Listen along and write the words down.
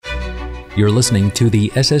You're listening to the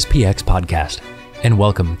SSPX podcast, and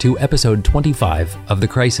welcome to episode 25 of the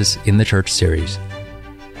Crisis in the Church series.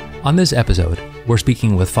 On this episode, we're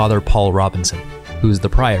speaking with Father Paul Robinson, who's the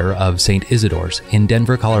prior of St. Isidore's in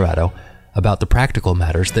Denver, Colorado, about the practical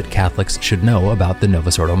matters that Catholics should know about the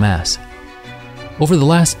Novus Ordo Mass. Over the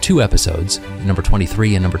last two episodes, number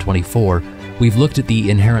 23 and number 24, we've looked at the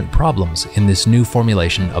inherent problems in this new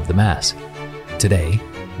formulation of the Mass. Today,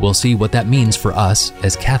 we'll see what that means for us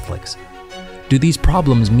as Catholics. Do these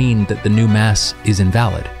problems mean that the new Mass is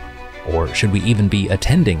invalid? Or should we even be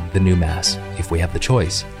attending the new Mass if we have the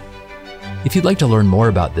choice? If you'd like to learn more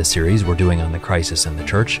about this series we're doing on the Crisis in the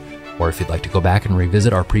Church, or if you'd like to go back and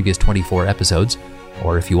revisit our previous 24 episodes,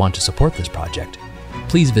 or if you want to support this project,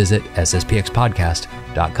 please visit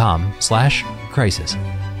sspxpodcast.com/crisis.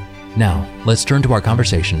 Now, let's turn to our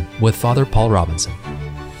conversation with Father Paul Robinson.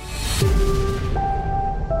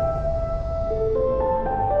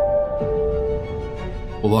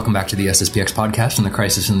 Well, welcome back to the SSPX podcast and the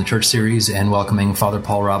Crisis in the Church series, and welcoming Father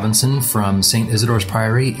Paul Robinson from St. Isidore's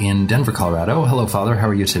Priory in Denver, Colorado. Hello, Father. How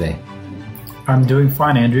are you today? I'm doing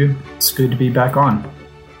fine, Andrew. It's good to be back on.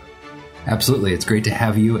 Absolutely. It's great to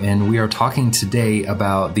have you, and we are talking today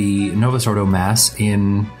about the Novus Ordo Mass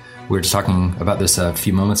we were just talking about this a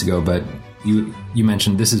few moments ago, but you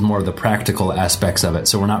mentioned this is more of the practical aspects of it,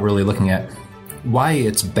 so we're not really looking at why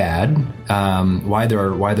it's bad, why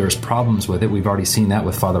there's problems with it. We've already seen that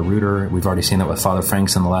with Father Reuter. We've already seen that with Father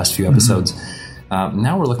Franks in the last few episodes.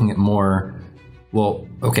 Now we're looking at more,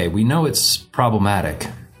 we know it's problematic.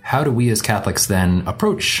 How do we as Catholics then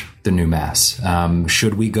approach the new Mass?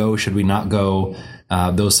 Should we go? Should we not go?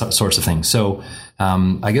 Those sorts of things. So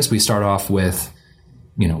I guess we start off with,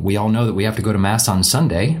 we all know that we have to go to Mass on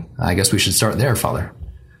Sunday. I guess we should start there, Father.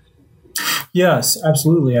 Yes,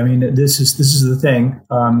 absolutely. I mean, this is the thing.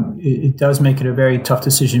 It does make it a very tough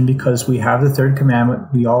decision because we have the third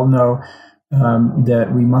commandment. We all know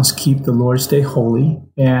that we must keep the Lord's Day holy,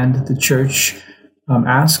 and the Church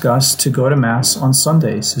asks us to go to Mass on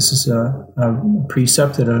Sundays. This is a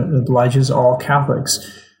precept that obliges all Catholics.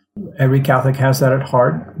 Every Catholic has that at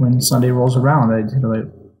heart when Sunday rolls around.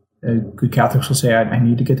 Good Catholics will say, I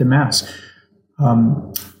need to get to Mass.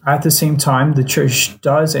 At the same time, the Church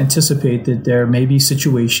does anticipate that there may be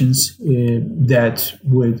situations that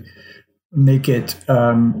would make it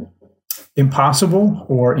impossible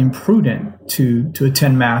or imprudent to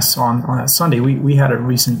attend Mass on a Sunday. We had a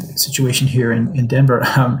recent situation here in Denver.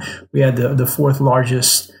 We had the fourth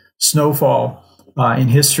largest snowfall in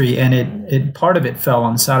history, and it part of it fell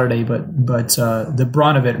on Saturday, but the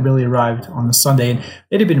brunt of it really arrived on the Sunday. And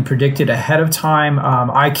it had been predicted ahead of time.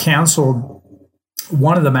 I canceled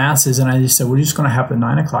one of the Masses, and I just said, we're just going to have the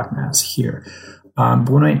 9 o'clock Mass here. But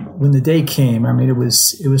when the day came, I mean, it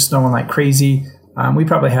was snowing like crazy. We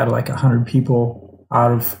probably had like 100 people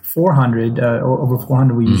out of 400, over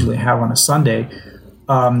 400 we usually have on a Sunday.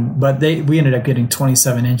 But we ended up getting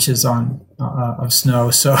 27 inches of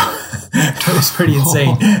snow, so it was pretty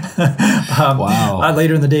insane. Wow.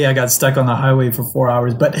 Later in the day, I got stuck on the highway for 4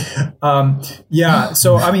 hours. But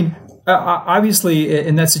so I mean, obviously,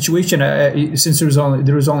 in that situation, since there was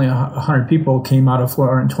only 100 people came out of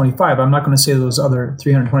 425, I'm not going to say those other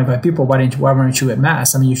 325 people, why weren't you at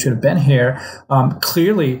Mass? I mean, you should have been here.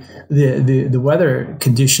 Clearly, the weather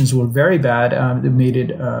conditions were very bad. It made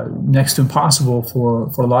it next to impossible for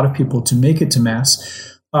a lot of people to make it to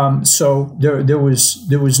Mass. So there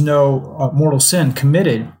was no mortal sin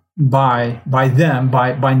committed by them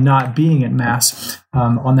by not being at Mass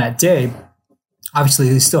on that day. Obviously,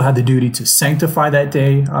 they still had the duty to sanctify that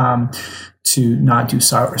day, to not do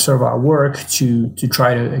servile work, to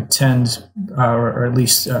try to attend or at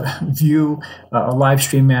least view a live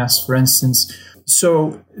stream Mass, for instance.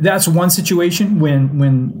 So that's one situation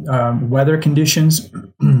when weather conditions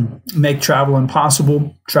make travel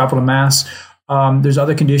impossible, travel to Mass. There's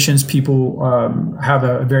other conditions. People have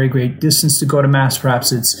a very great distance to go to Mass.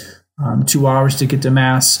 Perhaps it's 2 hours to get to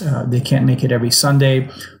Mass. They can't make it every Sunday.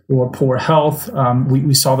 Or poor health.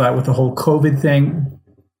 We saw that with the whole COVID thing,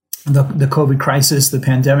 the COVID crisis, the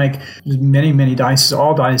pandemic. Many dioceses,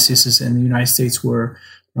 all dioceses in the United States were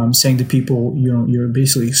saying to people, you're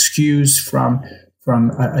basically excused from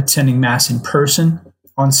attending Mass in person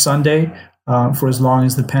on Sunday for as long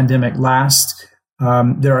as the pandemic lasts.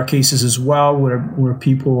 There are cases as well where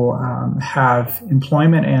people have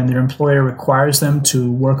employment and their employer requires them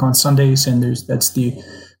to work on Sundays, and that's the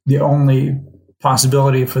only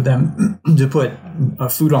possibility for them to put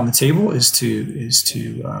food on the table is to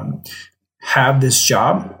have this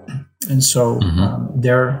job, and so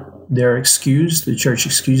they're excused. The Church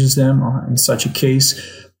excuses them in such a case.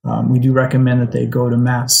 We do recommend that they go to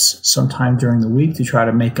Mass sometime during the week to try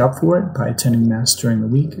to make up for it by attending Mass during the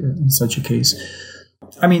week in such a case.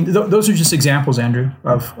 I mean, those are just examples, Andrew,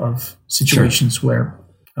 of situations where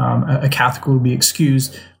a Catholic will be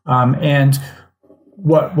excused. And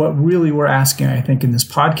what really we're asking, I think, in this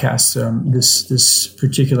podcast, this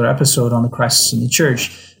particular episode on the crisis in the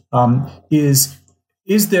church, is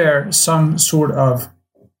there some sort of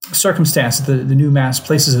circumstance that the new Mass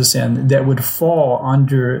places us in that would fall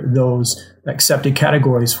under those accepted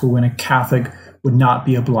categories for when a Catholic would not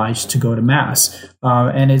be obliged to go to Mass?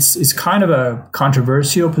 And it's kind of a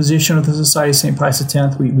controversial position of the Society of St. Pius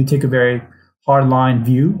X. We take a very hardline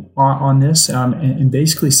view on this, and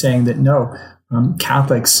basically saying that no,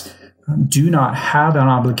 Catholics do not have an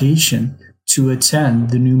obligation to attend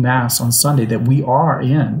the new Mass on Sunday, that we are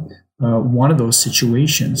in one of those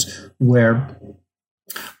situations where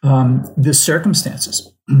the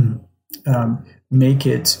circumstances make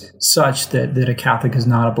it such that a Catholic is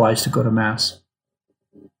not obliged to go to Mass,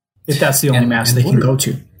 if that's the only Mass they can go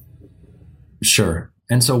to. Sure.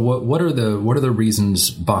 And so what are the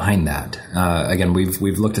reasons behind that? Again,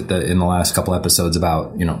 we've looked at in the last couple episodes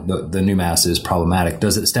about, the new Mass is problematic.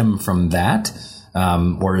 Does it stem from that?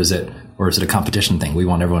 Or is it a competition thing? We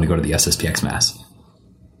want everyone to go to the SSPX Mass.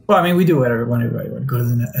 Well, I mean, we do want everybody to go to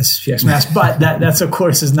the SSPX Mass, but that's of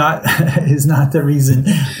course is not the reason.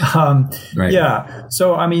 Right. Yeah.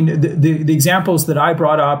 So, I mean, the examples that I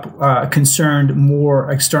brought up concerned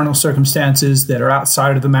more external circumstances that are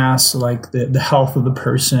outside of the Mass, like the health of the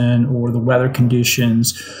person or the weather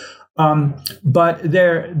conditions. But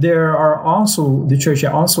there are also, the Church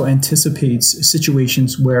also anticipates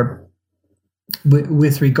situations where,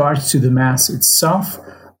 with regards to the Mass itself,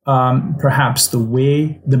 perhaps the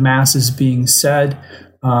way the Mass is being said.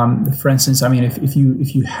 For instance, I mean, if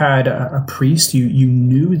you had a priest, you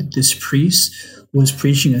knew that this priest was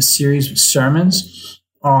preaching a series of sermons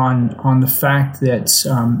on the fact that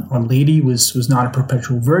Our Lady was not a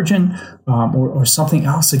perpetual virgin, or something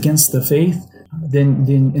else against the faith, then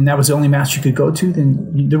and that was the only Mass you could go to,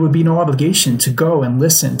 then there would be no obligation to go and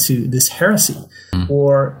listen to this heresy.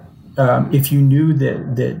 Or if you knew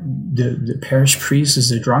that the parish priest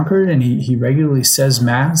is a drunkard and he regularly says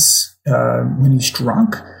Mass when he's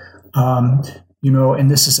drunk,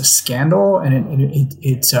 and this is a scandal, and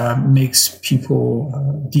it makes people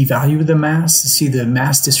devalue the Mass, see the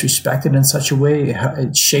Mass disrespected in such a way,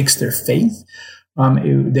 it shakes their faith,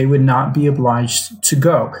 they would not be obliged to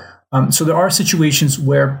go. So there are situations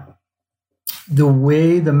where the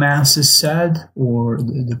way the Mass is said, or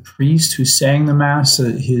the priest who's saying the Mass,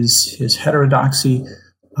 his heterodoxy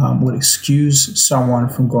would excuse someone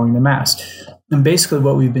from going to Mass. And basically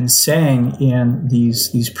what we've been saying in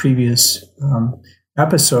these previous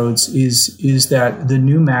episodes is that the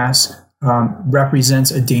new Mass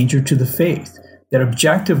represents a danger to the faith, that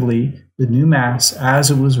objectively the new Mass, as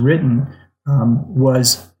it was written,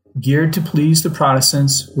 was geared to please the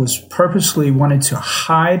Protestants, was purposely wanted to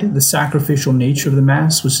hide the sacrificial nature of the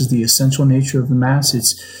Mass, which is the essential nature of the Mass.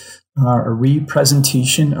 It's a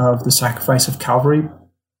representation of the sacrifice of Calvary.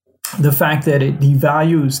 The fact that it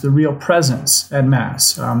devalues the real presence at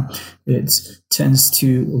Mass, it tends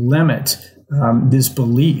to limit this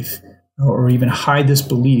belief, or even hide this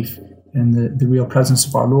belief in the real presence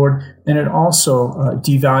of our Lord. And it also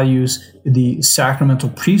devalues the sacramental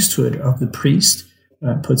priesthood of the priest,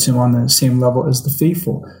 puts him on the same level as the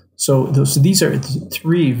faithful. So these are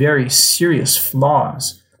three very serious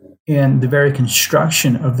flaws in the very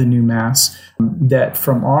construction of the new Mass that,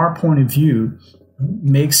 from our point of view,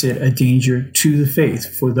 makes it a danger to the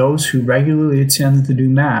faith. For those who regularly attend the new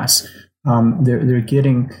Mass, they're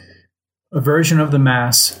getting a version of the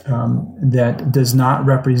Mass that does not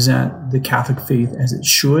represent the Catholic faith as it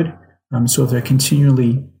should. So if they're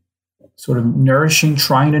continually sort of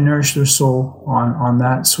trying to nourish their soul on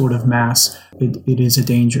that sort of Mass, it is a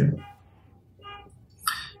danger.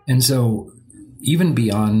 And so, even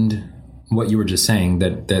beyond what you were just saying,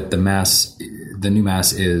 that the new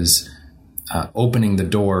Mass is opening the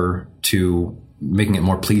door to making it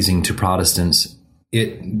more pleasing to Protestants,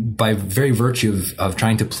 it, by very virtue of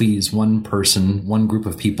trying to please one person, one group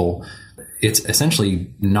of people, it's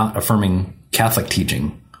essentially not affirming Catholic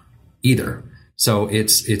teaching either. So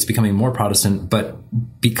it's becoming more Protestant, but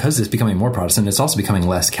because it's becoming more Protestant, it's also becoming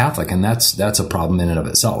less Catholic, and that's a problem in and of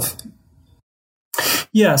itself.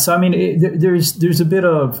 Yes, I mean, there's a bit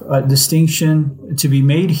of a distinction to be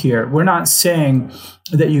made here. We're not saying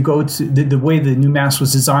that you go to the way the new Mass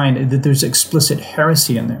was designed, that there's explicit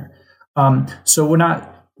heresy in there. So we're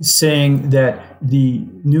not saying that the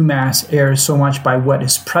new Mass errs so much by what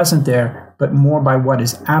is present there, but more by what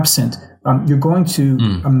is absent. You're going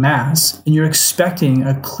to a Mass and you're expecting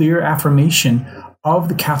a clear affirmation of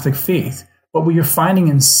the Catholic faith. But what you're finding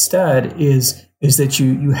instead is that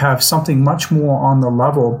you have something much more on the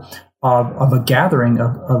level of a gathering,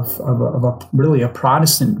 of really a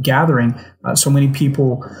Protestant gathering. So many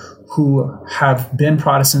people who have been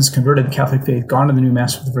Protestants, converted to the Catholic faith, gone to the new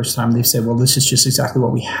Mass for the first time, they say, well, this is just exactly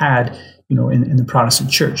what we had, in the Protestant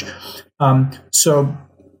church. So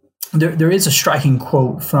there is a striking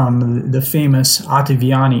quote from the famous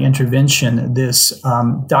Ottaviani Intervention, this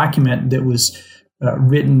document that was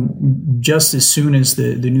written just as soon as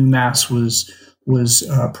the new Mass was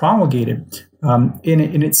promulgated. And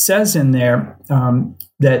it says in there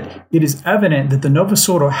that it is evident that the Novus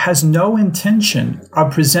Ordo has no intention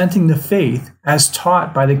of presenting the faith as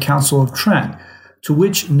taught by the Council of Trent, to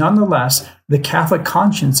which nonetheless the Catholic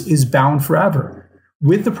conscience is bound forever.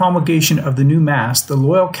 With the promulgation of the new Mass, the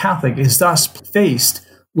loyal Catholic is thus faced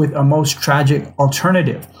with a most tragic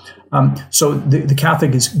alternative. So the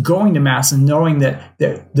Catholic is going to Mass and knowing that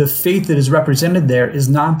the faith that is represented there is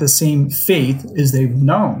not the same faith as they've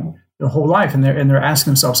known their whole life, and they're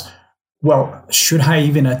asking themselves, well, should I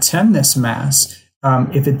even attend this Mass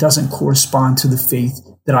if it doesn't correspond to the faith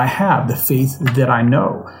that I have, the faith that I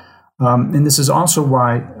know? And this is also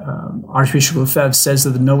why Archbishop Lefebvre says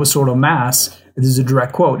that the Novus Ordo Mass, this is a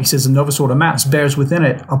direct quote, he says the Novus Ordo Mass bears within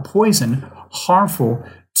it a poison harmful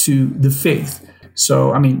to the faith.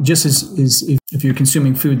 So, just as if you're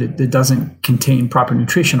consuming food that doesn't contain proper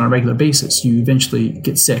nutrition on a regular basis, you eventually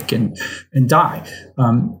get sick and die.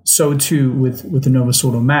 So too with the Novus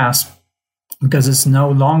Ordo Mass, because it's no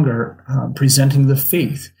longer presenting the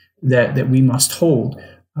faith that we must hold.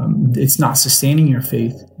 It's not sustaining your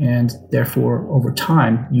faith, and therefore, over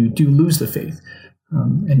time, you do lose the faith.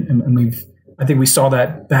 I think we saw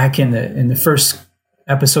that back in the first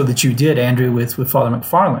episode that you did, Andrew, with Father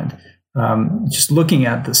McFarland. Just looking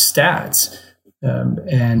at the stats,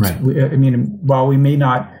 right. While we may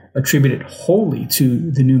not attribute it wholly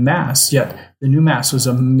to the new Mass, yet the new Mass was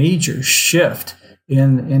a major shift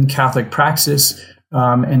in Catholic praxis,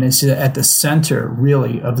 and it's at the center,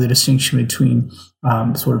 really, of the distinction between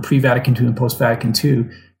sort of pre-Vatican II and post-Vatican II,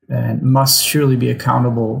 and must surely be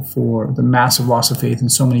accountable for the massive loss of faith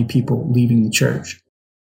and so many people leaving the Church.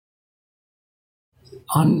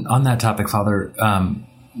 On that topic, Father,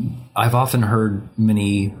 I've often heard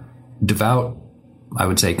many devout, I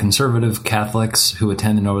would say conservative Catholics who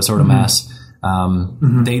attend the Novus Ordo Mass.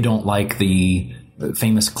 They don't like the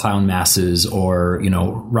famous clown masses or,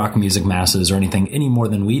 rock music masses or anything any more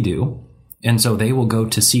than we do. And so they will go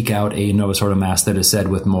to seek out a Novus Ordo Mass that is said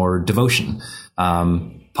with more devotion,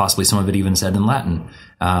 possibly some of it even said in Latin.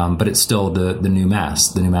 But it's still the new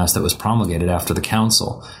Mass that was promulgated after the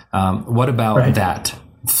Council. What about that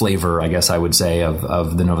flavor, I guess I would say,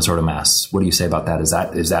 of the Novus Ordo Mass? What do you say about that?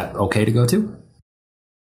 Is that okay to go to?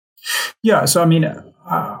 Yeah, so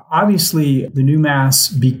obviously the new Mass,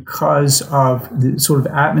 because of the sort of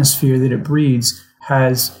atmosphere that it breeds,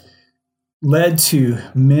 has led to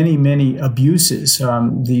many, many abuses.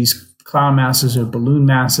 These clown masses or balloon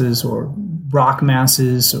masses or rock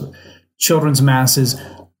masses or children's masses,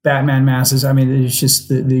 Batman masses. It's just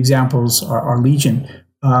the examples are legion.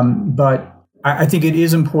 But I think it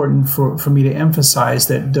is important for me to emphasize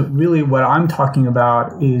that really what I'm talking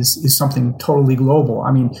about is something totally global.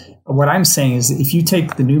 What I'm saying is that if you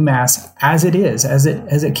take the new Mass as it is, as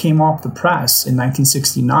it came off the press in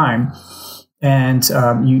 1969, and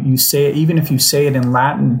you say it, even if you say it in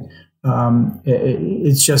Latin,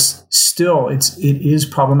 it's just still it is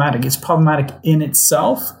problematic. It's problematic in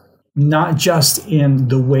itself, not just in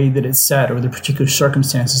the way that it's said or the particular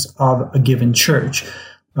circumstances of a given church.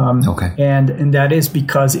 And that is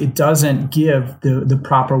because it doesn't give the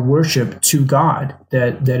proper worship to God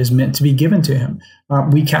that is meant to be given to him.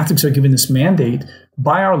 We Catholics are given this mandate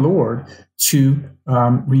by our Lord to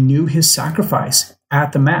renew his sacrifice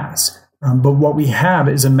at the Mass. But what we have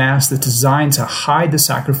is a Mass that's designed to hide the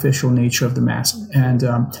sacrificial nature of the Mass. And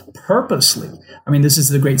purposely, this is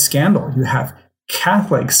the great scandal. You have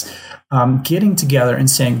Catholics getting together and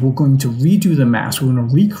saying, we're going to redo the Mass. We're going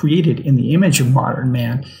to recreate it in the image of modern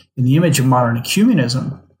man, in the image of modern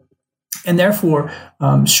ecumenism, and therefore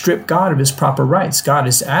strip God of his proper rights. God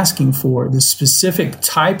is asking for the specific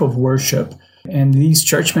type of worship, and these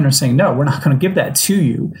churchmen are saying, no, we're not going to give that to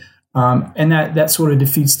you. And that sort of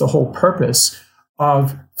defeats the whole purpose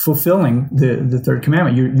of fulfilling the third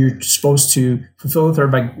commandment. You're supposed to fulfill the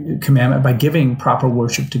third commandment by giving proper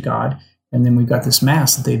worship to God. And then we've got this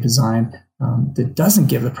Mass that they've designed that doesn't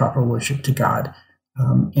give the proper worship to God.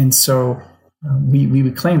 And so we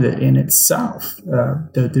would claim that in itself,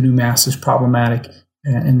 the new Mass is problematic,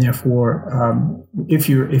 and therefore, if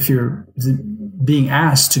you're being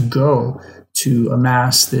asked to go to a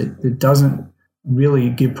Mass that doesn't really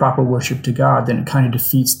give proper worship to God, then it kind of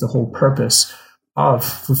defeats the whole purpose of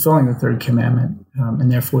fulfilling the third commandment,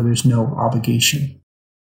 and therefore there's no obligation.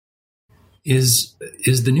 Is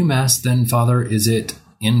the new Mass then, Father, is it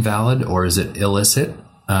invalid or is it illicit?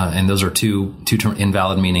 And those are two terms.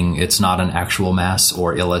 Invalid meaning it's not an actual Mass,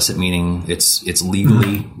 or illicit meaning it's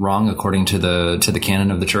legally wrong according to the canon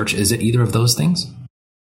of the Church. Is it either of those things?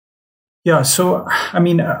 Yeah, so, I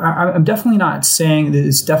mean, I'm definitely not saying that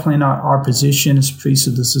it's definitely not our position as priests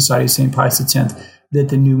of the Society of St. Pius X that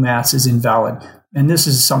the new Mass is invalid. And this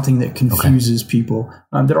is something that confuses people.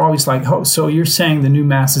 They're always like, oh, so you're saying the new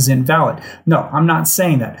Mass is invalid. No, I'm not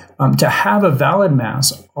saying that. To have a valid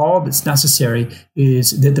Mass, all that's necessary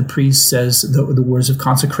is that the priest says the words of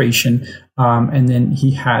consecration, and then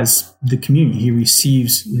he has the communion. He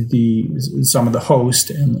receives some of the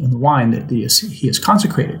host and the wine that he has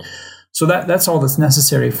consecrated. So that's all that's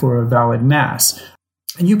necessary for a valid Mass.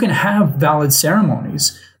 And you can have valid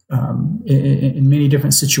ceremonies in many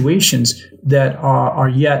different situations that are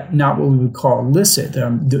yet not what we would call illicit.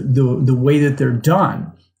 The way that they're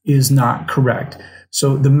done is not correct.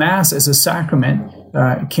 So the Mass as a sacrament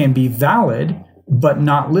can be valid, but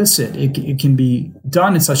not licit. It can be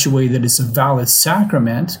done in such a way that it's a valid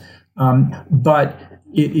sacrament, but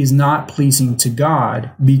it is not pleasing to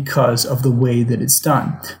God because of the way that it's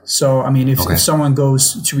done. So, I mean, if someone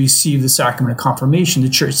goes to receive the sacrament of confirmation, the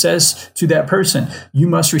Church says to that person, you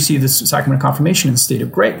must receive the sacrament of confirmation in the state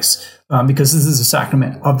of grace, because this is a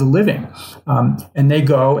sacrament of the living. And they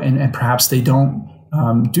go, and perhaps they don't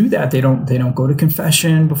do that. They don't go to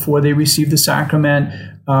confession before they receive the sacrament,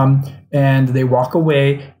 and they walk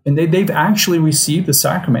away, and they've actually received the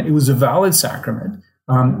sacrament. It was a valid sacrament.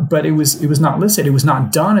 But it was not licit. It was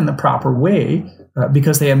not done in the proper way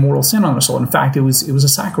because they had mortal sin on their soul. In fact, it was a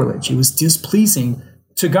sacrilege. It was displeasing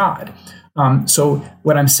to God. So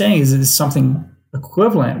what I'm saying is that it's something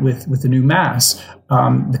equivalent with the new Mass.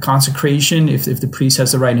 The consecration, if the priest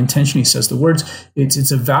has the right intention, he says the words,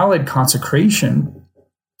 it's a valid consecration.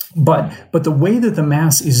 But the way that the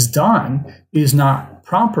Mass is done is not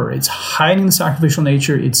proper. It's hiding the sacrificial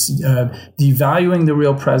nature. It's devaluing the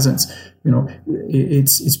real presence.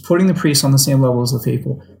 It's putting the priest on the same level as the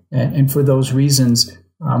faithful, and for those reasons,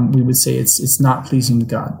 we would say it's not pleasing to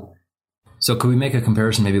God. So, could we make a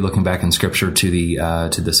comparison, maybe looking back in Scripture, to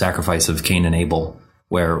the sacrifice of Cain and Abel,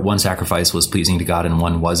 where one sacrifice was pleasing to God and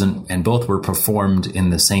one wasn't, and both were performed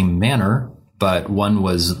in the same manner, but one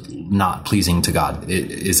was not pleasing to God?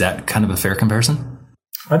 Is that kind of a fair comparison?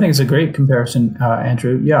 I think it's a great comparison,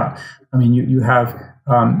 Andrew. Yeah, I mean, you have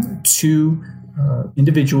two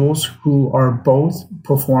individuals who are both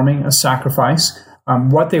performing a sacrifice.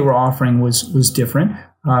 What they were offering was different,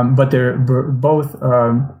 but they're both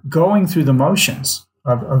going through the motions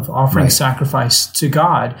of offering sacrifice to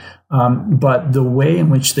God. But the way in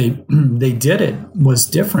which they did it was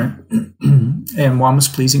different, and one was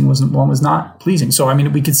pleasing, one was not pleasing. So, I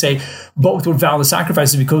mean, we could say both were valid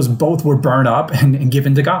sacrifices because both were burned up and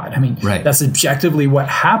given to God. I mean, that's objectively what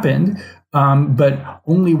happened. But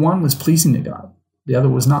only one was pleasing to God. The other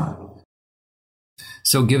was not.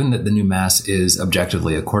 So given that the new Mass is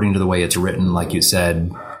objectively, according to the way it's written, like you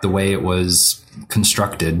said, the way it was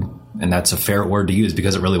constructed, and that's a fair word to use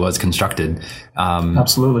because it really was constructed.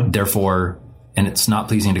 Absolutely. Therefore, and it's not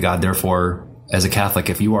pleasing to God. Therefore, as a Catholic,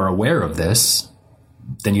 if you are aware of this,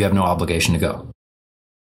 then you have no obligation to go.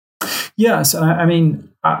 Yes. I mean,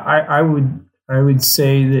 I would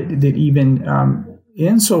say that even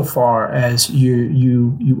insofar as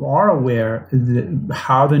you are aware that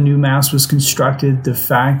how the new Mass was constructed, the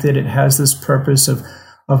fact that it has this purpose of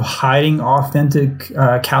hiding authentic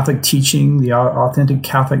Catholic teaching, the authentic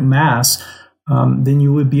Catholic Mass, then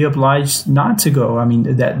you would be obliged not to go. I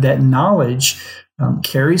mean, that knowledge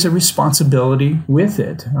carries a responsibility with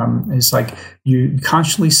it. It's like you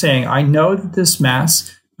consciously saying, I know that this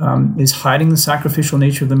Mass is hiding the sacrificial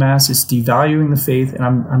nature of the Mass. It's devaluing the faith, and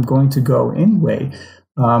I'm going to go anyway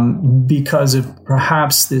because of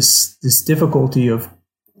perhaps this difficulty of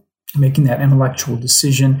making that intellectual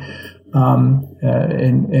decision,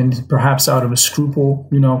 and perhaps out of a scruple.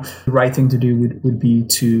 The right thing to do would be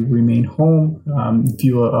to remain home,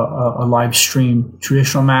 view a live stream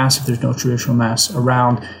traditional Mass if there's no traditional Mass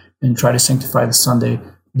around, and try to sanctify the Sunday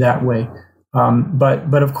that way.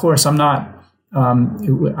 But of course, I'm not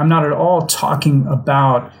at all talking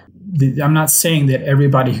about. I'm not saying that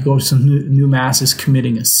everybody who goes to new Mass is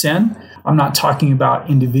committing a sin. I'm not talking about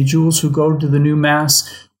individuals who go to the new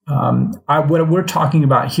Mass. What we're talking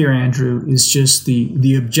about here, Andrew, is just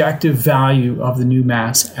the objective value of the new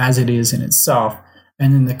Mass as it is in itself,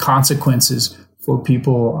 and then the consequences for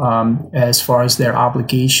people as far as their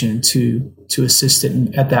obligation to assist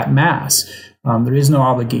at that Mass. There is no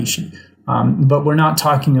obligation. But we're not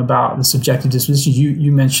talking about the subjective disposition.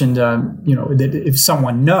 You mentioned, that if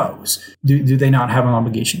someone knows, do they not have an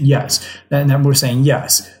obligation? Yes. And then we're saying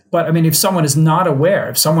yes. But I mean, if someone is not aware,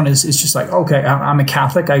 if someone is just like, okay, I'm a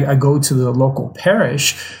Catholic, I go to the local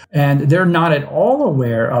parish, and they're not at all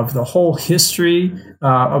aware of the whole history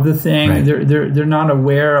of the thing. Right. They're not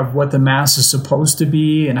aware of what the Mass is supposed to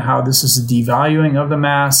be and how this is a devaluing of the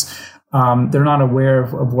Mass. They're not aware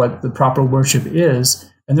of what the proper worship is,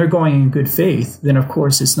 and they're going in good faith, then of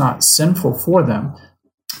course it's not sinful for them.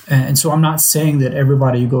 And so I'm not saying that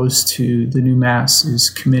everybody who goes to the new Mass is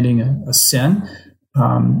committing a sin.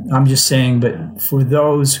 I'm just saying that for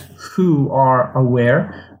those who are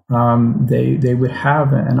aware, they would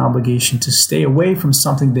have an obligation to stay away from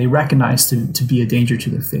something they recognize to be a danger to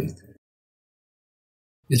their faith.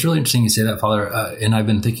 It's really interesting you say that, Father. And I've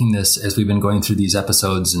been thinking this as we've been going through these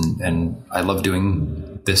episodes, and I love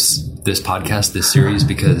doing this podcast, this series,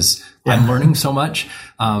 because I'm learning so much.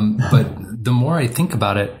 But the more I think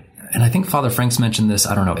about it, and I think Father Franks mentioned this,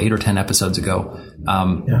 8 or 10 episodes ago.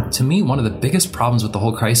 To me, one of the biggest problems with the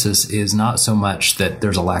whole crisis is not so much that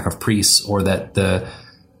there's a lack of priests or that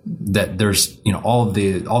there's all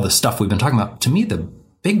the stuff we've been talking about. To me, the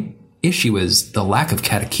big issue is the lack of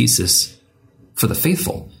catechesis for the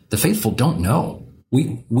faithful. The faithful don't know.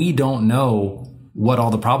 We don't know what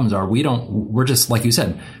all the problems are. We're just, like you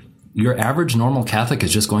said, your average normal Catholic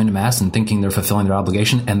is just going to Mass and thinking they're fulfilling their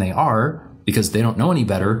obligation, and they are, because they don't know any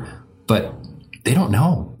better, but they don't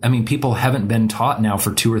know. I mean, people haven't been taught now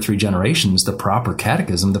for 2 or 3 generations the proper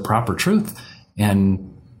catechism, the proper truth,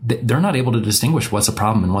 and they're not able to distinguish what's a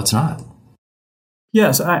problem and what's not.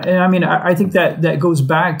 Yes, I think that goes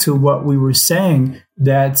back to what we were saying,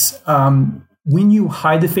 that when you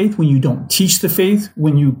hide the faith, when you don't teach the faith,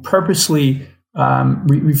 when you purposely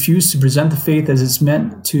refuse to present the faith as it's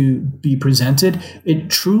meant to be presented, it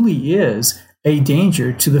truly is a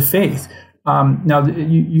danger to the faith. Now,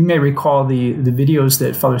 you may recall the videos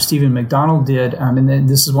that Father Stephen McDonald did, and then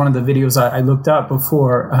this is one of the videos I looked up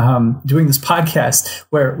before doing this podcast,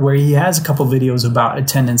 where he has a couple videos about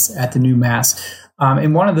attendance at the new Mass.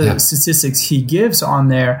 And one of the statistics he gives on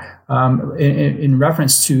there, in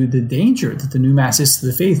reference to the danger that the new Mass is to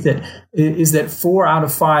the faith, that 4 out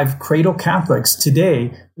of 5 cradle Catholics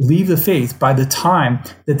today leave the faith by the time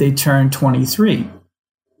that they turn 23.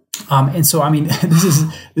 And so, I mean, this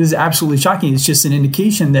is absolutely shocking. It's just an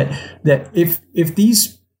indication that if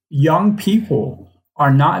these young people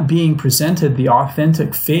are not being presented the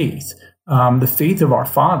authentic faith, the faith of our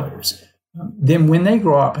fathers, then when they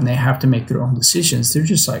grow up and they have to make their own decisions, they're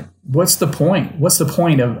just like, what's the point? What's the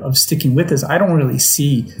point of sticking with this? I don't really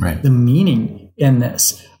see the meaning in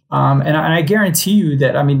this. And I guarantee you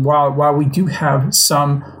that, I mean, while we do have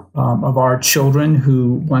some of our children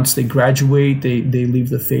who, once they graduate, they leave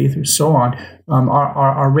the faith or so on,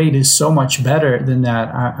 our rate is so much better than that.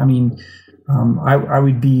 I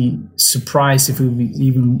would be surprised if it would be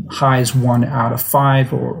even high as 1 out of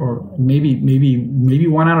 5 or maybe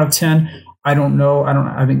 1 out of 10. I don't know. I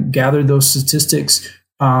haven't gathered those statistics.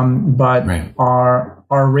 But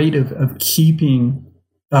our rate of keeping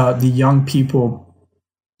the young people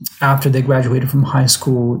after they graduated from high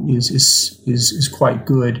school is quite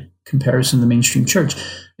good in comparison to the mainstream church.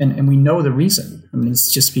 And we know the reason. I mean,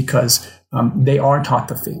 it's just because they are taught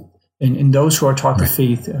the faith. And those who are taught the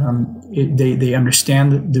faith, they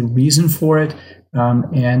understand the reason for it,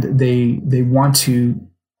 and they want to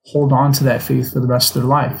hold on to that faith for the rest of their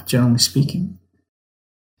life, generally speaking.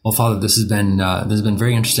 Well, Father, this has been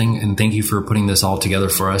very interesting, and thank you for putting this all together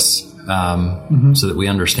for us, so that we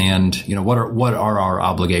understand, what are our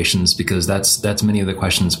obligations, because that's many of the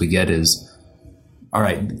questions we get is, all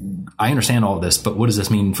right, I understand all of this, but what does this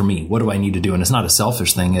mean for me? What do I need to do? And it's not a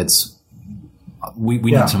selfish thing. It's we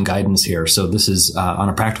need some guidance here. So this is on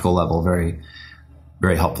a practical level, very,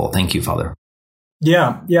 very helpful. Thank you, Father.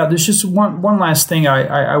 Yeah. There's just one last thing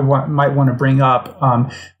I might want to bring up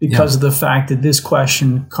because of the fact that this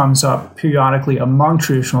question comes up periodically among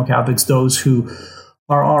traditional Catholics, those who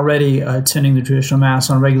are already attending the traditional Mass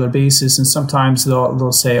on a regular basis. And sometimes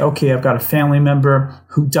they'll say, okay, I've got a family member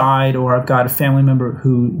who died, or I've got a family member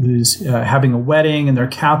who's having a wedding and they're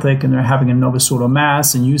Catholic and they're having a Novus Ordo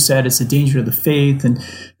Mass. And you said it's a danger to the faith and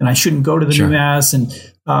I shouldn't go to the new Mass. And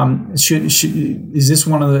is this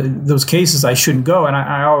one of those cases I shouldn't go? And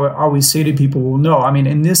I always say to people, well, no. I mean,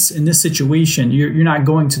 in this situation, you're not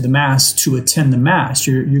going to the Mass to attend the Mass.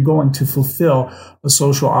 You're going to fulfill a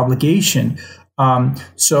social obligation.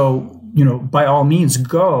 So, by all means,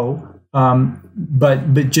 go.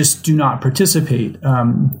 But just do not participate.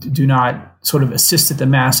 Do not sort of assist at the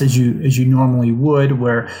Mass as you normally would,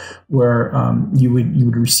 where you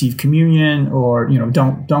would receive communion, or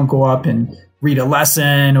don't go up and read a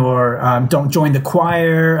lesson, or don't join the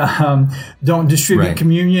choir, don't distribute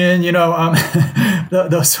communion,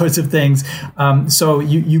 those sorts of things. So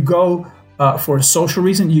you go for a social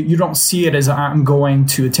reason. You don't see it as I'm going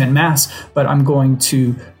to attend Mass, but I'm going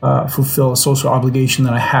to fulfill a social obligation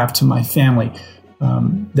that I have to my family.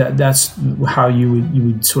 That's how you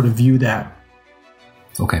would sort of view that.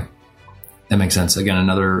 Okay, that makes sense. Again,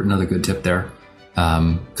 another good tip there,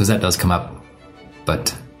 because that does come up.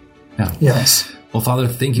 But yeah. Yes. Well, Father,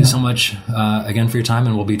 thank you so much again for your time,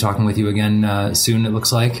 and we'll be talking with you again soon. It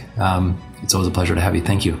looks like it's always a pleasure to have you.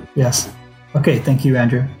 Thank you. Yes. Okay. Thank you,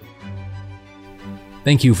 Andrew.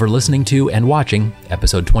 Thank you for listening to and watching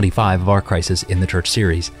episode 25 of our Crisis in the Church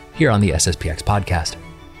series here on the SSPX podcast.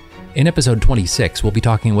 In episode 26, we'll be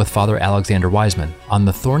talking with Father Alexander Wiseman on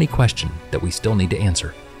the thorny question that we still need to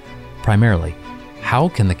answer. Primarily, how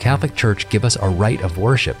can the Catholic Church give us a rite of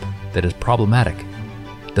worship that is problematic?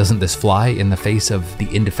 Doesn't this fly in the face of the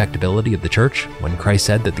indefectibility of the Church when Christ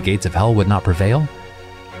said that the gates of hell would not prevail?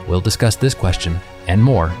 We'll discuss this question and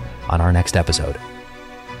more on our next episode.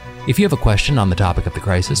 If you have a question on the topic of the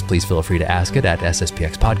crisis, please feel free to ask it at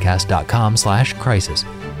sspxpodcast.com/crisis.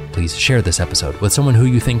 Please share this episode with someone who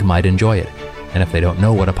you think might enjoy it. And if they don't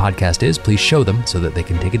know what a podcast is, please show them so that they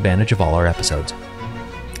can take advantage of all our episodes.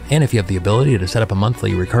 And if you have the ability to set up a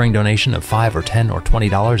monthly recurring donation of $5 or $10 or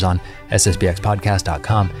 $20 on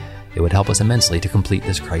sspxpodcast.com, it would help us immensely to complete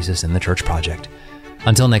this Crisis in the Church project.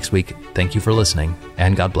 Until next week, thank you for listening,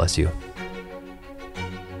 and God bless you.